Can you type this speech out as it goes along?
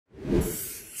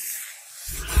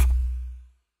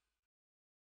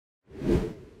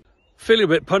Feeling a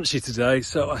bit punchy today,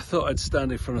 so I thought I'd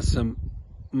stand in front of some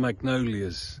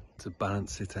magnolias to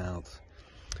balance it out.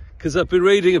 Because I've been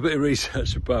reading a bit of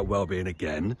research about well-being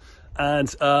again,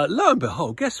 and lo and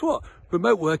behold, guess what?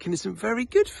 Remote working isn't very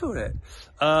good for it.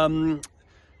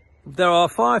 There are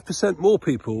 5% more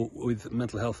people with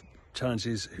mental health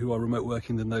challenges who are remote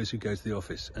working than those who go to the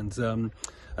office, and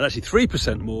actually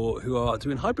 3% more who are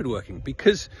doing hybrid working,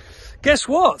 because guess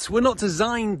what? We're not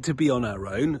designed to be on our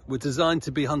own. We're designed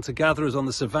to be hunter-gatherers on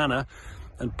the savannah,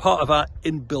 and part of our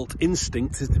inbuilt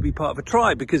instinct is to be part of a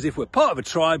tribe, because if we're part of a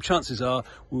tribe, chances are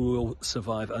we will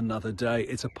survive another day.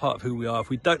 It's a part of who we are. If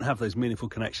we don't have those meaningful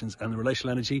connections and the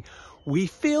relational energy, we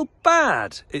feel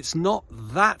bad. It's not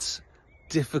that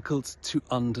difficult to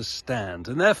understand,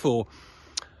 and therefore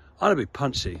I'm a bit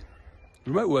punchy.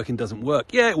 Remote working doesn't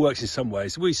work. Yeah, it works in some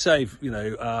ways. We save,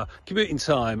 commuting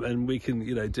time, and we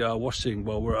can, do our washing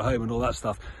while we're at home and all that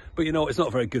stuff. But it's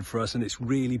not very good for us, and it's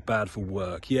really bad for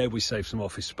work. Yeah, we save some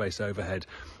office space overhead,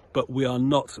 but we are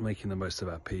not making the most of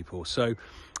our people. So,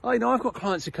 I've got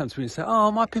clients who come to me and say,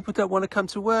 "Oh, my people don't want to come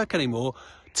to work anymore."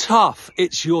 Tough.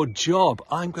 It's your job.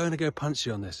 I'm going to go punchy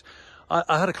on this.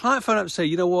 I had a client phone up and say,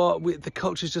 "You know what, the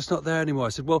culture's just not there anymore." I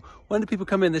said, "Well, when do people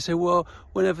come in?" They say, "Well,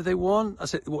 whenever they want." I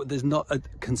said, "Well, there's not a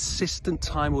consistent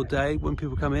time or day when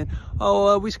people come in."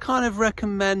 "Oh, we kind of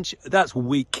recommend." That's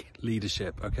weak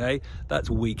leadership, okay? That's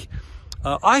weak.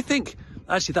 I think,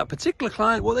 actually, that particular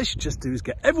client, what they should just do is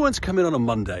get everyone to come in on a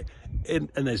Monday. And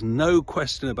there's no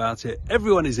question about it.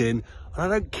 Everyone is in. And I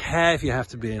don't care if you have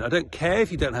to be in. I don't care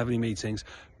if you don't have any meetings.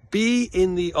 Be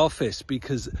in the office,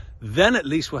 because then at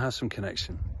least we'll have some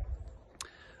connection.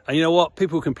 And you know what?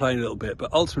 People complain a little bit,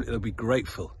 but ultimately they'll be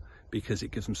grateful, because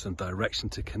it gives them some direction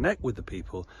to connect with the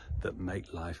people that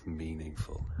make life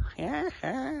meaningful.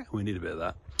 We need a bit of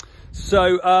that.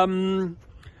 So,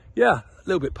 yeah, a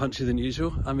little bit punchy than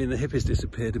usual. I mean, the hippies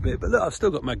disappeared a bit, but look, I've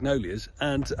still got magnolias,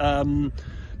 and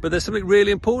but there's something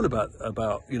really important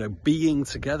about being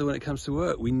together when it comes to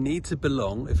work. We need to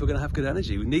belong if we're going to have good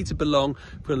energy. We need to belong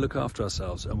if we're going to look after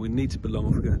ourselves, and we need to belong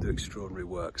if we're going to do extraordinary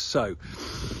work. So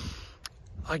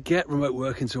I get remote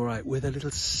working's all right with a little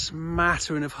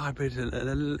smattering of hybrid,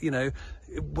 and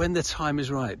when the time is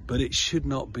right, but it should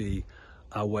not be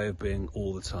our way of being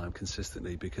all the time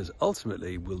consistently, because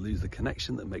ultimately we'll lose the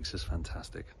connection that makes us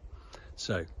fantastic.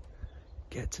 So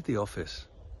get to the office,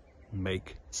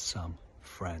 make some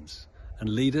friends, and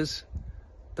leaders,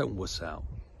 don't wuss out.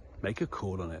 Make a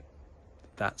call on it.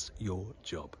 That's your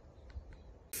job.